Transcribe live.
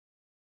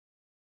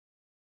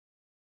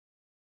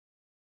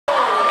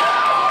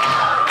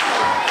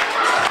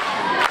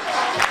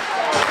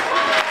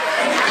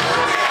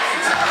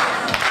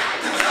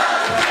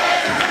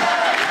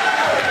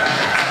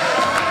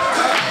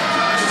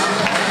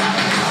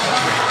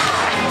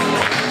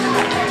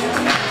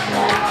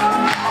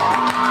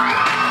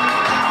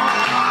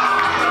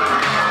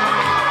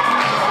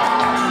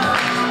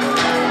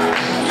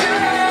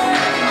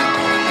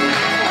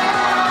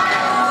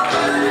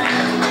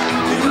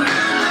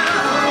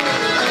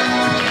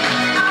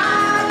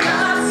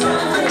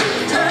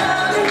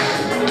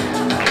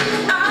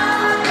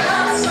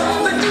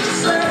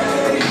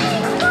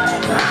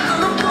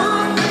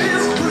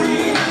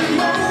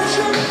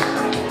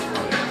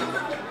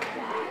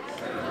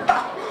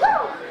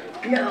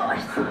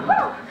Nice.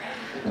 Oh,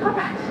 all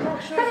right.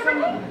 Is that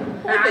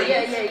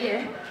everything?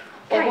 Yeah.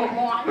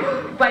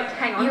 Okay. Wait,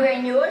 hang on. You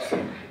and yours?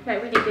 No,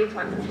 we need these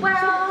ones as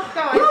well.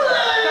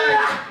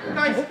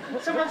 Guys,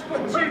 someone's put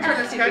 2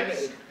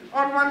 telescopes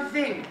on one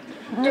thing.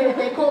 Dude,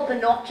 they're called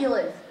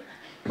binoculars.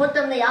 Put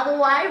them the other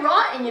way,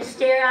 right, and you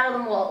stare out of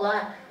them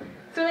like.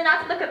 It's really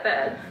nice to look at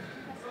birds.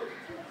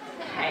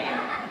 Okay.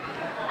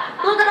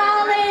 Look at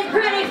all these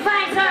pretty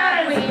faces!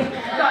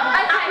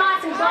 Okay.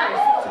 Nice and close.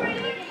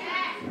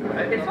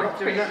 This one's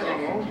pretty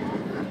cool.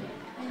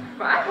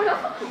 Right, what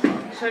else?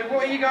 So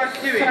what are you guys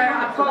doing? So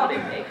I've got,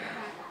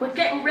 we're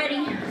getting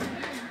ready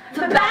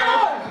for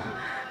battle!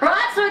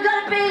 Right, so we've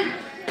got to be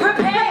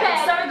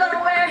prepared. So we've got to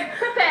wear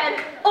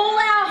all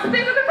our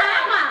super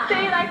prepared. armor.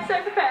 See, like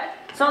so prepared.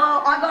 So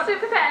I got super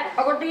prepared.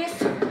 I got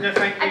this. No,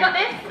 thank you. I got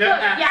this. No, Look,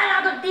 Yeah,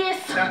 I got this.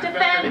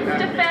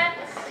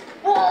 defense.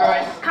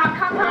 Guys, Come,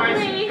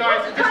 please.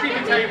 guys, just need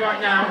to tell you right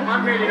now,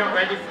 I'm really not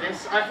ready for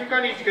this. I think I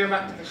need to go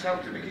back to the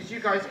shelter because you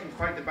guys can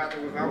fight the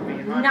battle without me.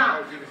 And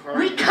No,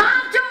 we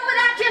can't do it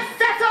without you,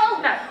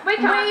 Sessal. No, we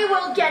can't. We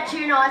will get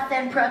you nice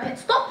and prepared.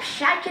 Stop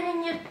shaking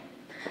in your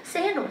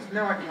sandals.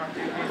 No, I can't do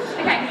this.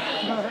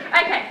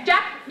 Okay,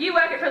 Jack, you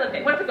work it for a little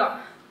bit. What have we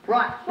got?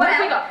 Right. What have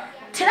we got?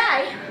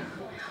 Today,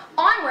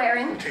 I'm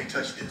wearing Can't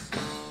touch this.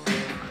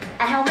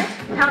 a helmet.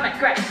 Helmet,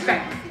 great.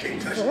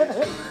 Can't touch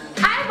this.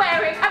 I'm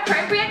wearing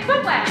appropriate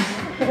footwear.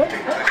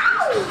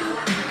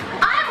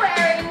 I'm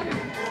wearing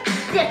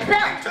this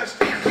belt. Touch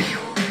this.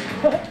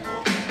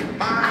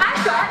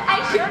 I've got a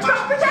shield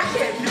from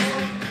protection.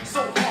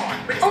 So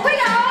hard. Oh, we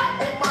are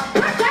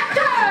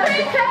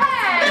protectors. Yeah.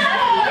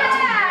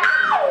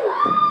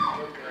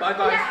 Bye,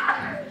 guys.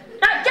 Yeah.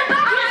 No, get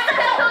back here,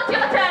 Sessal. It's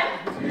your turn.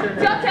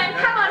 It's your turn.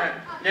 Come on.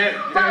 No.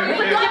 Well, you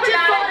got put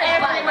your that foot this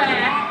way.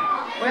 everywhere.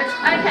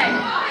 Okay.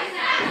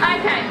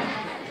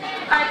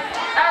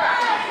 All right.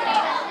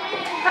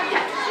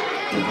 Okay.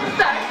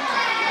 So,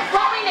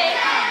 what we need.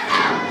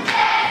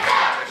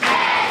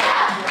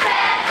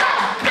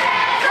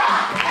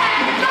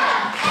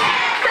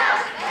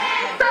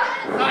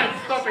 Guys,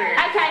 stop it.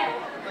 Okay.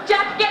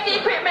 Jack, get the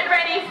equipment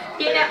ready.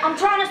 I'm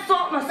trying to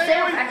sort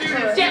myself,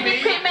 actually. Get the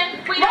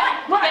equipment. We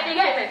don't get the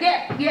equipment.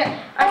 Yeah.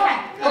 Okay.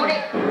 Got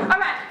it.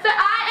 Alright, so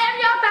I am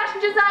your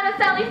fashion designer,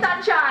 Sally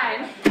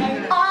Sunshine.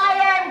 And I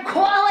am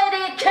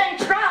quality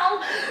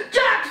control,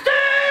 Jack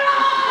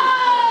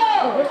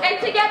Steele! And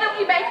together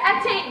we make a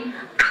team.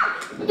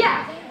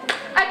 Yeah.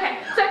 Okay,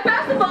 so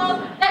first of all,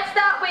 let's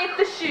start with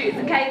the shoes,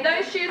 okay?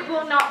 Those shoes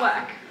will not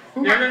work.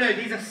 No,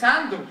 these are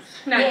sandals.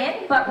 No.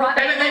 Yeah, but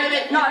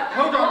right. No,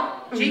 hold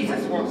on.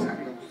 Jesus wore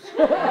sandals.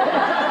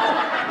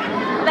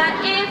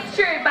 That is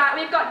true, but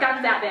we've got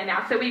guns out there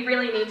now, so we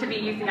really need to be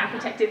using our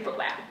protective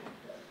footwear.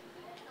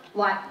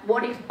 Like,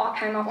 what if I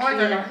came up I to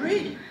don't you?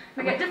 agree.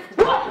 Okay, just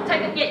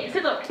take it. Yeah, so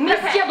look.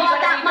 Missed okay, you by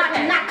gotta that be much,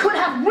 prepared. and that could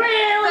have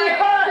really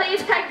hurt.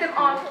 Please take them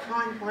off.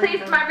 Fine.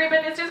 Please, my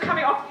ribbon is just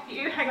coming off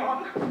you. Hang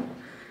on.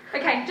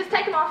 Okay, just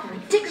take them off.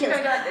 Ridiculous.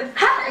 Just go like this.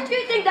 How did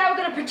you think they were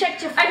going to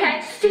protect your feet?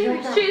 Okay,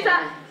 shoes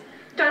up.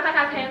 Don't know if I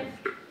have hands.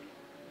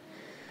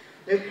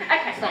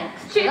 Okay,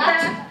 Thanks. shoes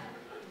That-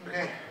 there.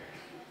 Okay.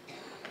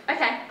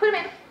 Okay, put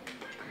them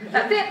in.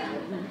 That's it.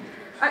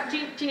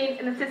 Do you need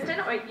an assistant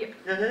or you?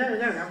 No.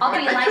 I'll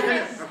do your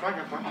laces. I'm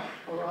fine.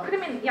 Put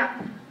them in,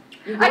 yeah.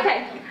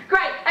 Okay,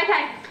 great,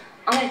 okay.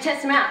 I'm going to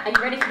test them out. Are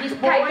you ready for this,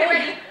 boy? Okay, get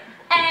ready.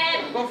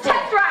 And Go for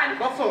test it. run.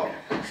 Go for it.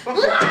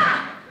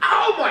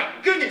 Oh my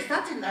goodness,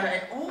 that didn't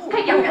hurt at all.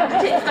 Okay, yeah, got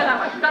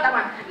that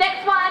one.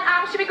 Next one,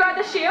 should we grab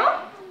the shield?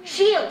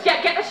 Shield.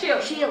 Yeah, get the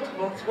shield. Shield.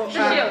 What's The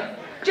that? shield.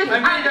 Just, I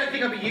really don't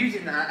think I'll be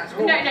using that at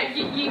all. No,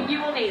 you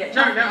will need it.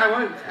 No, I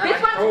won't.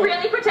 This one's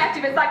really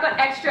protective. It's like got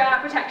extra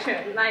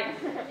protection, like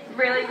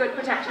really good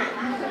protection.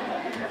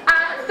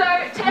 So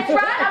test run.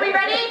 Are we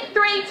ready?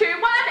 3, 2,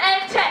 1,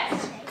 and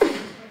test.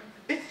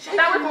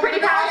 That was pretty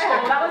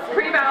powerful. That was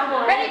pretty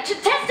powerful. Ready to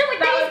test it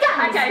with these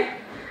guns? Okay.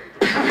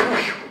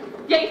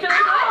 Yeah, you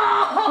feeling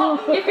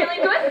good? You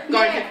feeling good?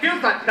 Guys, it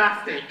feels like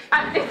plastic.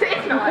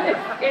 It's not.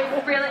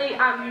 It's really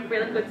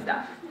really good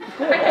stuff.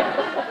 Okay.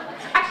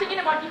 Actually, you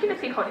know what? You can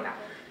just keep holding that.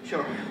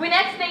 Sure. We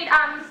next need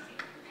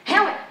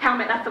helmet.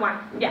 Helmet. That's the one.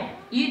 Yeah.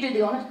 You do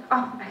the honors.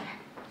 Oh, okay.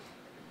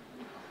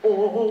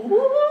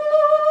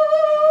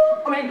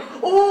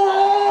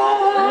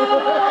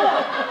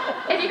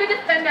 If you could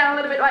just bend down a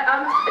little bit, my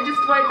arms just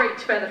won't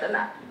reach further than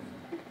that.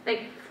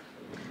 Thanks.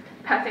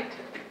 Perfect.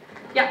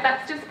 Yeah,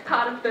 that's just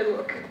part of the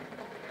look.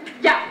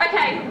 Yeah,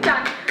 okay,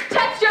 done.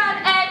 Test run,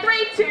 and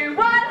 3, 2,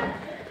 1.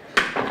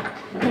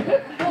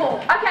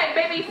 Okay,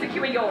 maybe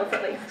secure yours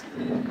at least.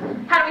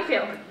 How do we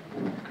feel?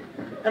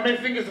 How many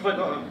fingers have I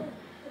got?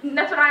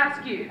 That's what I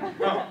asked you.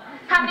 Oh.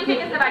 How many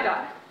fingers have I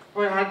got?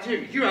 Well, I had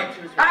 2. You had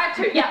 2 as well. I have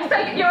 2, yeah, so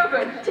you're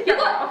good. You're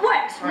good, it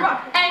works.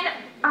 Right. And,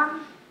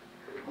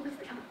 what was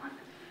the other one?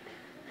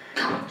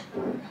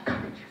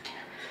 Courage.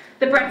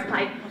 The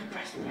breastplate.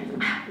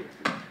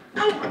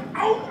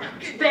 Oh,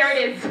 There it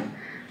is.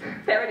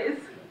 There it is.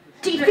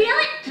 Do you feel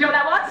it? Do you know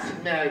what that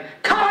was? no.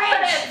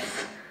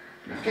 Confidence!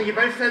 Okay, you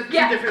both said 2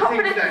 Yeah, different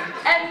things confidence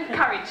then. and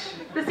courage.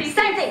 The C.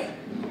 Same thing.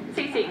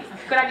 CCs.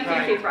 Gotta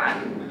have your CCs, right?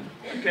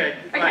 Okay.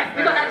 Okay,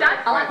 we got that done?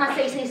 I like my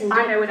CCs and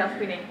I know what else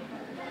we need.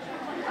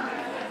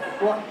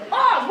 What?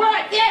 Oh,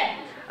 right, yeah.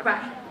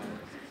 Right.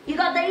 You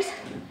got these?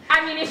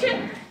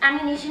 Ammunition?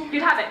 Ammunition?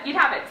 You'd have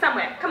it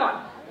somewhere. Come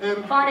on.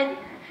 Find it.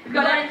 You've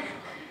got it?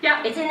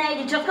 Yeah. It's in there,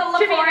 you just gotta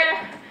look Should be for it.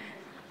 there.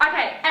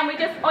 Okay, and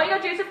all you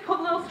gotta do is just pull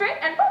the little string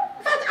and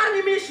That's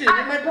ammunition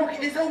in my pocket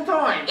this whole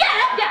time.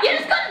 Yeah, you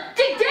just gotta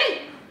dig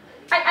deep.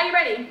 Are you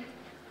ready?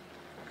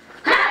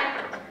 Okay.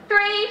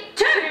 3,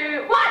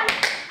 2, 1.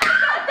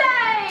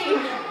 Birthday!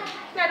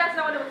 No, that's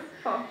not what it was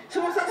for.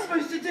 So what's that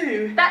supposed to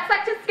do? That's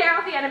like to scare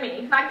off the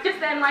enemy. Like just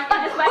then, like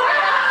it's like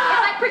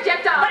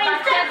projectiles. But like,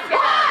 instead,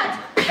 scared.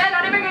 They're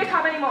not even gonna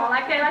come anymore.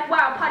 Like they're like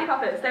wow, party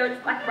poppers. They were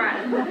just like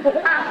brand.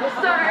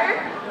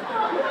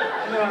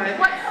 Right.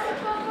 What's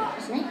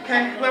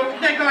Okay, well,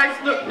 no guys,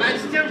 look, I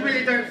still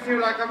really don't feel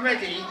like I'm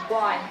ready.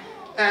 Why?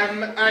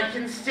 I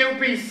can still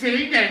be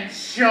seen and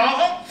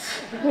shot.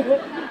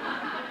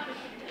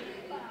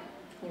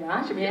 You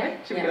right? Should we do it?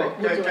 Should we do No, it?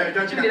 no,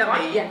 don't Should do we do that that to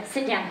one? me. Yeah,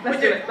 sit down.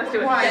 Let's do it. Let's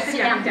do it. Why? Yeah, Sit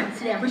down,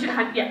 sit down. We should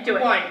have, yeah, do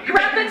it. Why?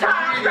 Grab the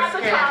top, Really grab the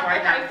scared top.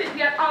 right now. Okay, sit,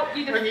 yeah, oh,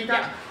 you just, When you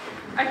yeah.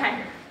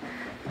 Okay.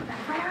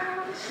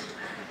 Round.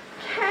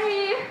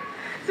 Okay.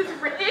 This is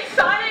really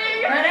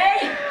exciting.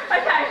 Ready?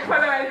 Okay,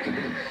 wait.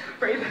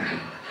 Breathe.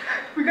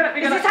 We got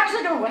it, Is this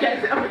actually gonna work?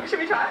 Yes, should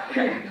we try?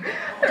 Okay.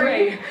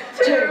 3,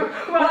 2,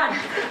 1.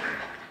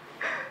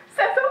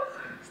 Sessal.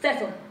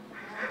 Sessal.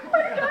 Oh my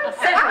God.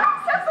 Sessal.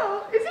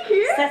 Sessal. Is he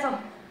here? Sessal.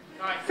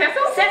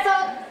 Cecil?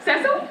 Sessal.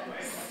 Cecil? I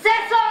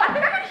Sessal.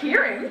 think I could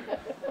hear him.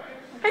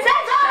 Hey,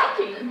 Cecil!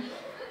 shaking.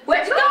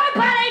 Where'd you go,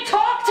 buddy?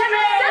 Talk to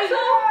me!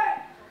 Cecil!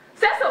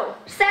 Cecil!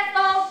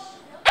 Cecil!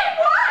 It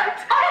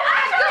worked! Oh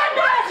my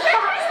goodness!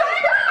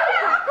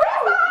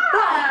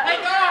 Hey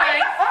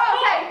guys! Oh,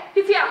 okay,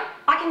 he's here.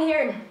 I can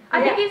hear him.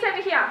 I think he's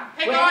over here.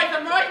 Hey guys,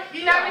 I'm right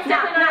here! No, he's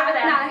definitely not over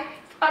there.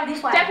 No, over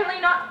this way.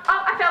 Definitely not.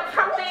 Oh, I felt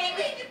something.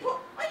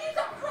 I used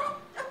that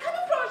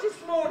camouflage this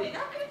morning.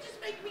 How can it just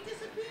make me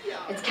disappear?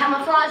 It's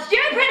camouflaged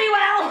you pretty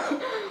well.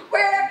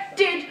 Where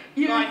did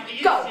you Guys, are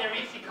you go?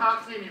 serious? You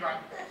can't see me right.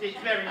 It's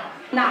very nice.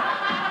 No.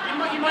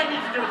 You might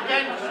need to do it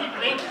again,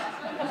 sibling.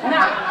 No.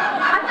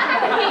 I think I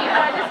can hear you,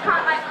 but I just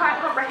can't like quite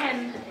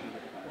comprehend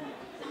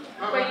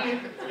where you.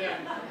 Yeah.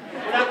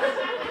 Well,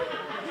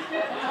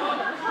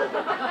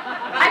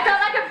 I felt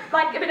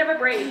like a bit of a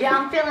breeze. Yeah,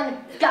 I'm feeling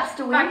a gust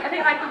of Like wind. I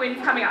think like the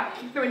wind's coming up.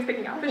 The wind's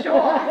picking up for sure.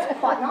 Oh, that's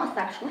quite nice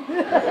actually.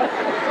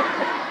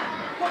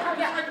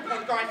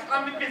 guys,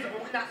 I'm invisible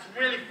and that's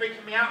really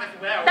freaking me out as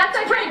well. That's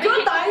okay. Pretty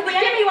good though. The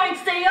enemy won't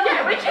see you.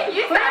 Yeah, we can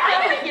use that.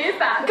 I'm gonna use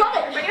that. Got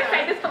it. We're gonna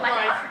save this for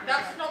Guys, later.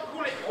 that's not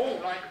cool at all.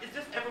 Like, is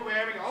this ever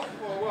wearing off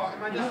or what?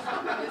 Am I just,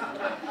 ever?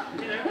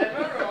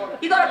 Or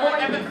You got it, will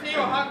boy. I ever see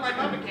or hug my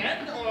mum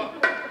again? Or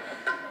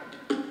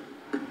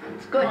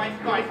It's good. guys,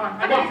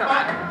 I know you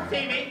can't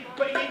see me,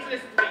 but you need to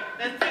listen to me.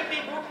 There's 2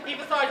 people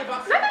either side of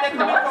us. They're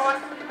coming not. for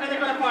us and they're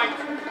gonna fight.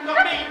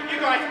 Not me, you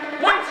guys.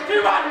 1,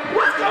 2, 1.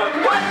 Let's go.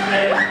 One,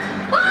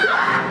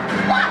 please.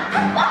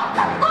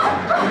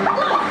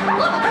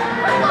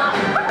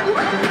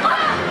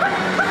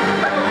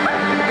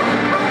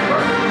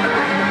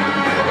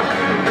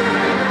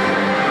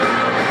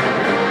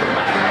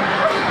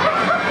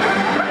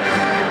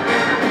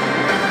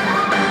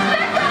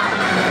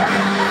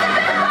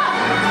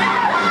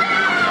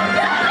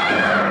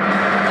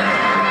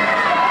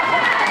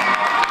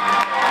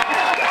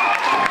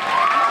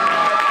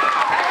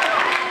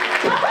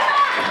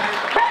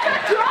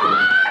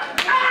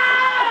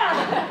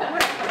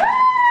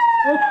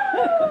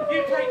 You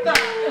take that.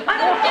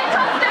 Get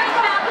off stage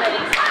now,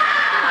 please.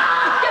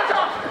 Get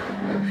off.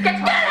 Get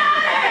off.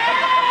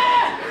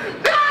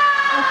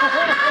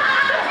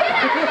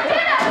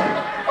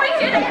 We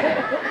did it.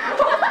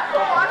 What was that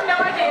for? I have no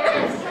idea.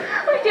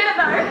 We did it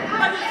though.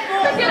 I just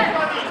fought We did it.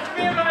 somebody. It's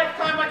been a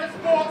lifetime. I just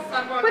fought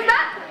somebody. Was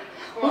that?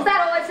 Was that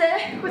all I said?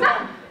 Was that?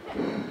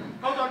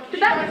 Hold on. Can Did you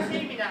that- guys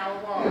see me now or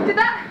what? Did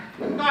that?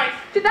 Guys.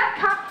 Did that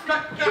come?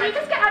 Guys. Can you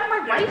just get out of my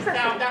way, That,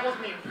 Cecil? that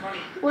wasn't even funny.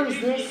 What Can is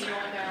you this? see me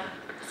right now?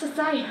 What's it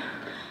say?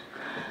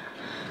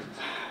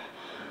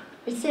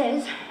 It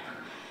says,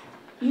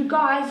 you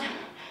guys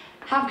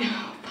have.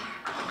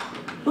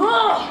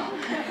 Oh,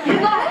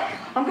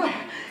 I'm good.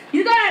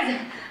 You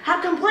guys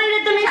have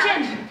completed the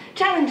mission.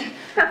 Challenge.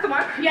 That's the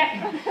one.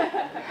 Yeah.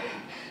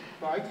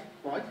 Right.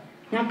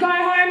 Now go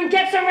home and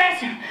get some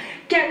rest.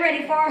 Get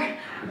ready for a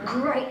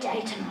great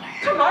day tomorrow.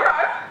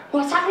 Tomorrow?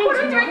 What's happening What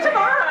are we doing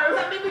tomorrow? Does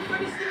that mean we've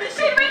finished the